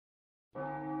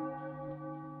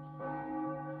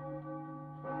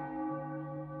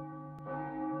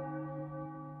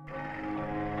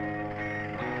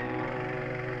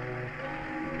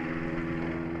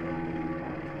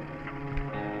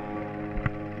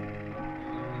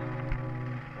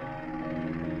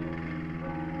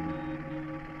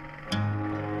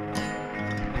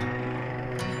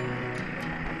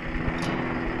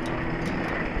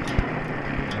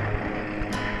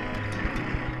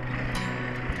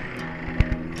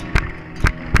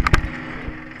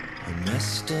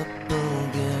Messed up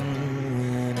again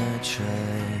when I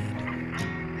tried.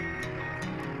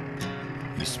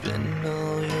 You spend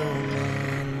all your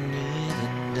money,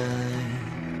 then die.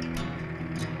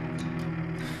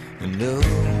 And oh,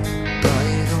 by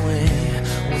the way,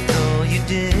 with all you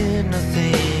did,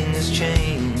 nothing has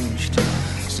changed.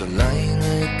 So lying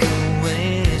like a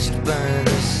waste by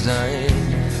the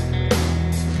side,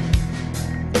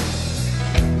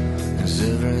 as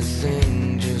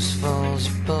everything just falls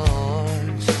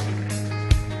apart,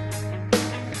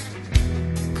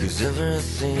 'cause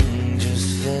everything just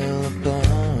fell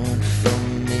apart from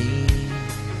me.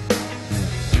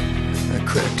 I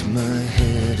cracked my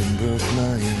head and broke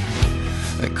my,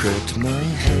 I cracked my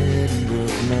head and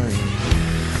broke my,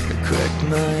 I cracked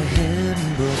my head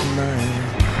and broke my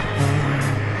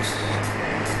heart.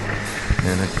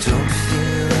 And I don't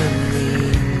feel I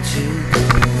need to go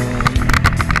on.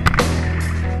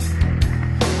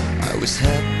 I was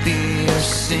happier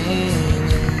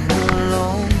singing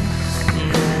along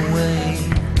the way.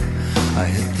 I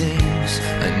had things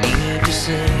I needed to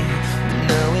say, but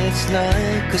now it's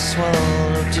like a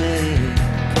swallowed day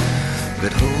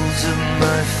that holds up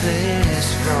my face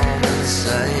from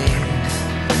inside.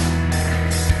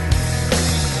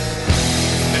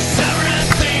 As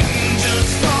everything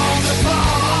just falls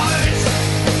apart,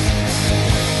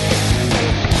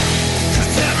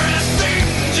 'cause everything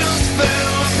just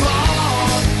fell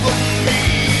apart for me.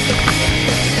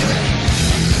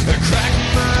 I cracked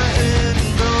my head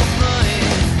and broke my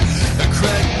head. I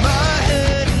cracked my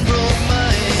head and broke my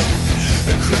head.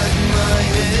 I cracked my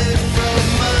head and broke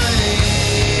my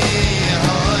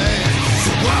heart.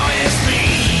 So woe is me,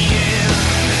 yeah.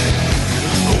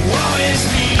 Woe is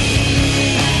me,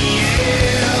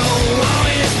 yeah. Woe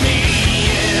is me,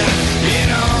 yeah. It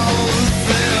all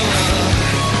fell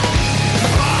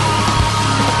apart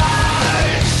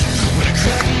when I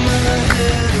cracked my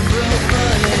head and broke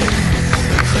my head.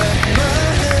 I cracked my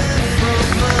head and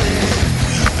broke my head.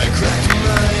 I cracked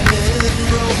my head and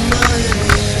broke my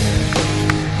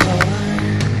heart.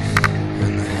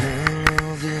 And the hang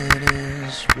of it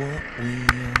is what we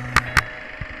are.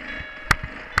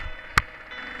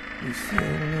 We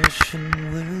finish and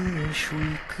wish we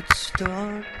could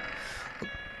start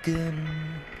again.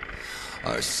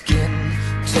 Our skin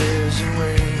tears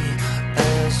away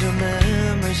as our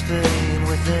memories fade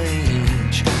with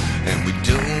age, and we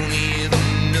don't even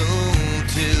know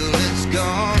till it's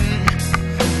gone,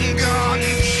 gone,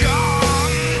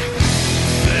 gone.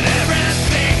 That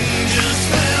everything just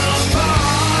fell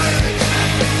apart,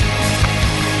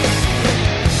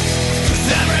 'cause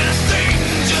everything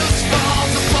just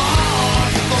falls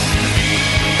apart for me.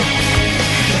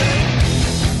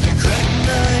 I cracked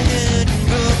my head and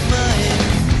broke my head.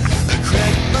 I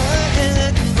cracked my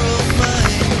head and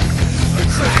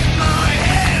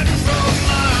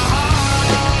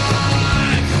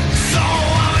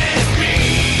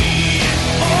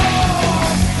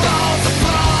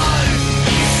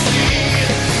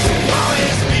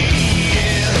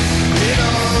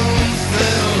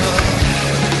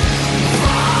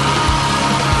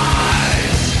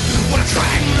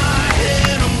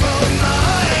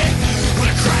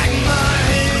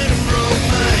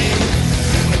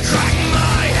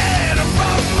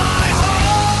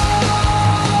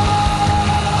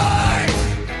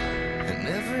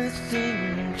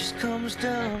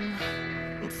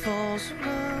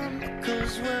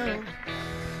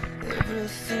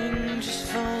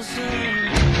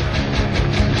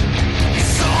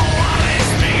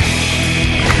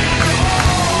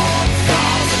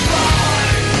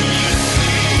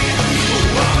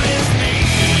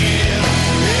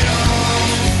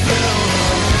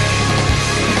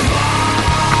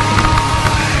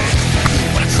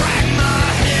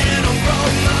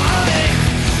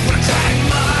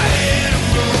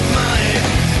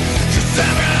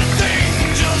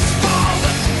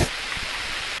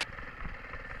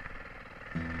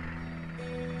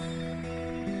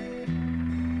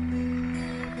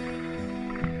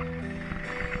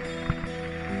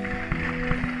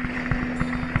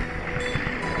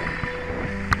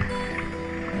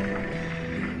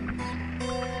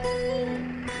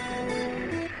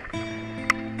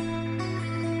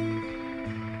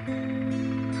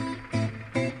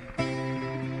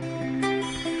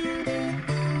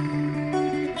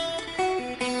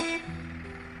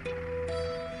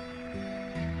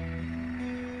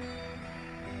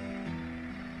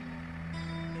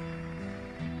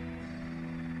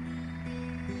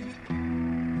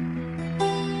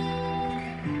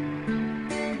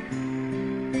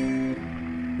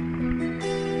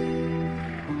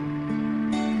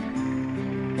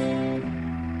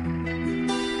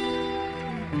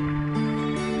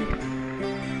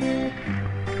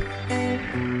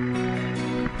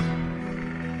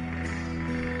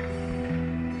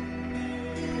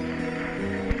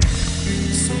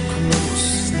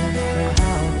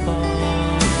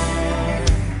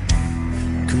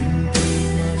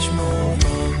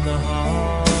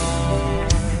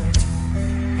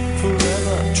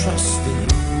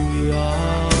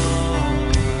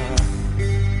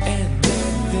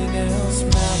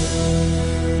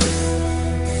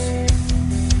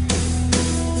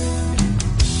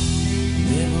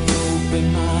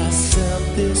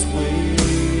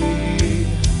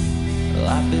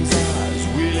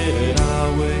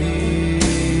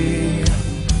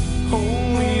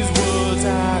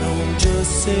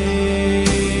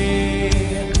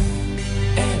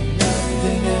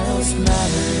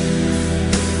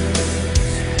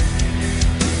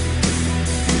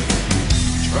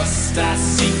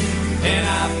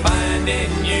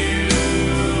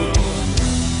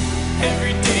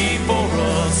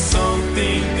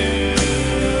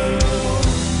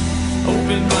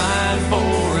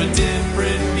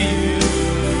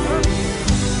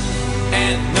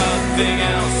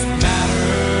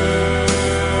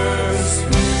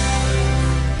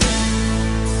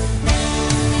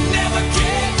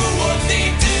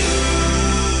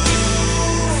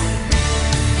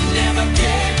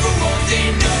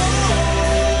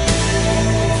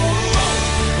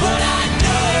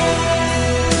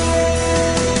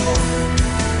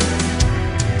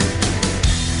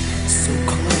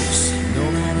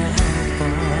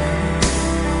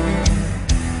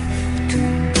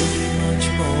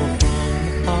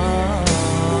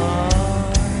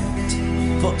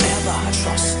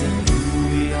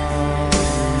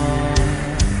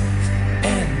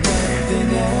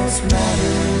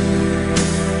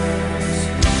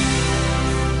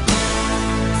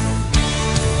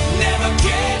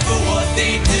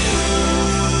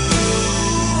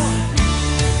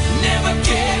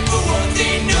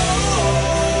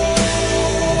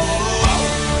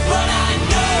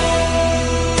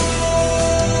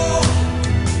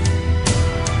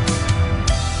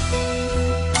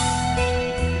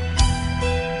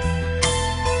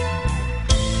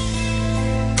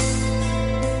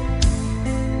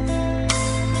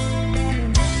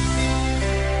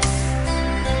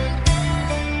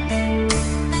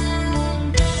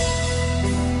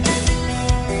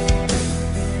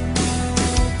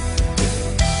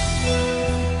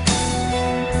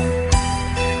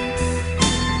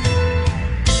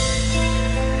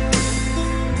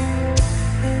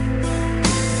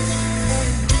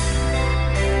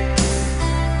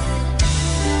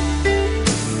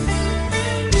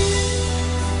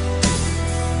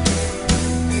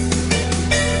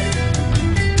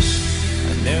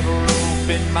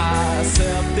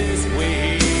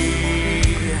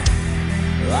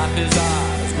life is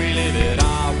ours, we live it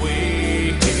our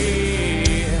way.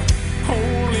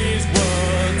 Hold these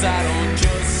words I don't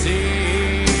just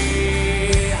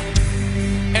say,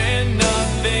 and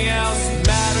nothing else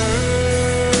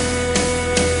matters.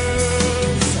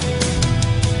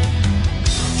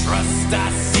 Trust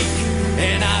I seek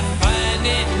and I find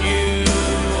in you.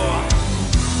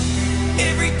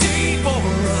 Every day for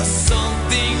us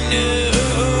something new.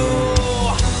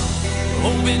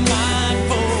 Open mind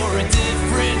for a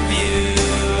different view,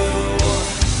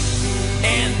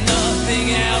 and nothing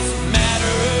else matters.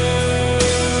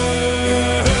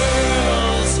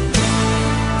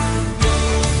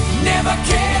 Never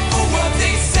care for what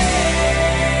they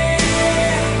say,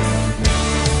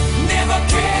 never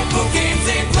care for games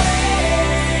they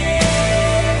play,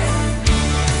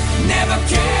 never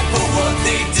care for what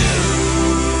they do,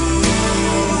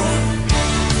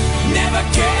 never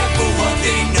care for what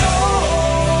they know.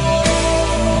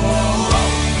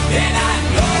 And I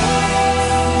know,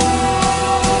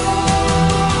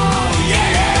 yeah.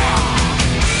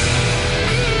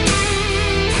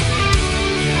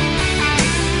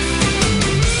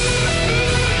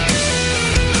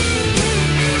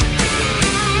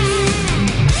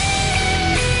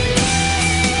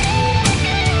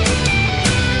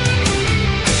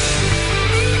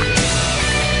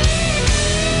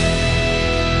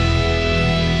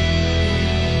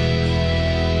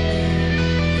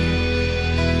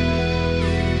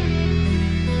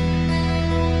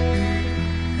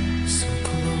 So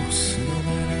close, no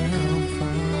matter how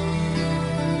far.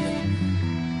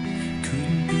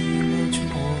 Couldn't be much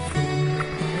more from the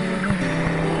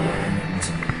heart.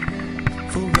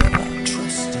 Forever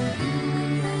trusting who we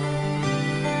are.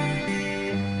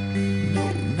 No,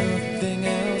 nothing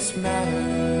else matters.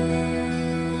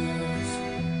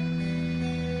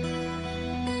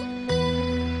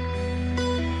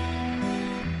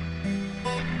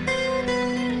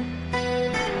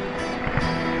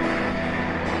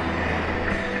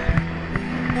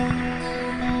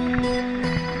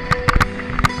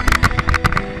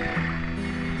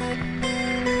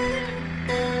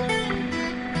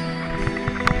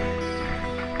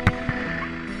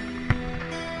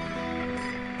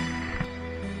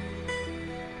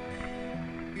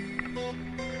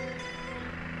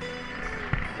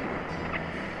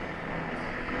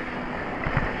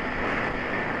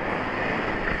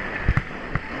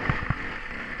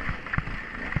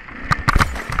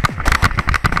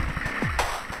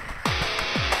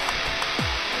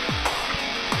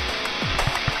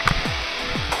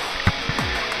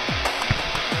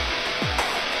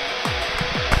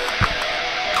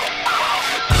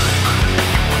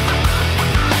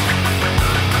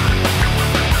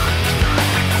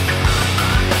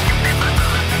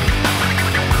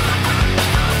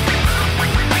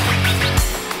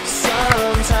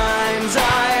 Sometimes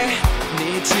I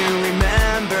need to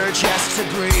remember just to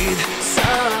breathe.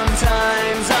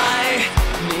 Sometimes I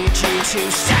need you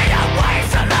to stay away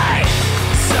from me.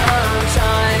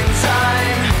 Sometimes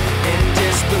I'm in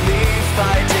disbelief,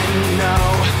 I didn't know.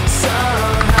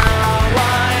 Somehow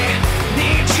I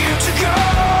need you to go.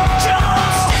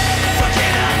 Just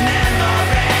forget our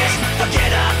memories,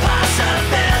 forget our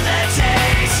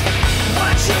possibilities.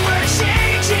 What you were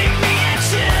changing me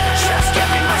into. Just give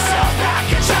me myself back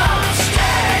and don't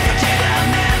stay. Forget our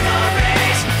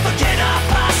memories, forget our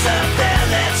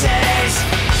possibilities.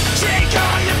 Take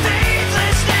all your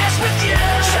faithlessness with you.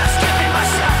 Just give me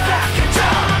myself back and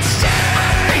don't stay.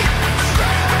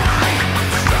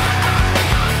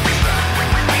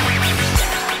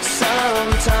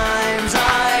 Sometimes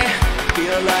I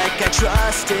feel like I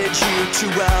trusted you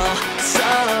too well.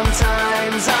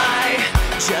 Sometimes I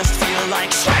just feel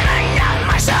like screaming at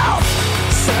myself.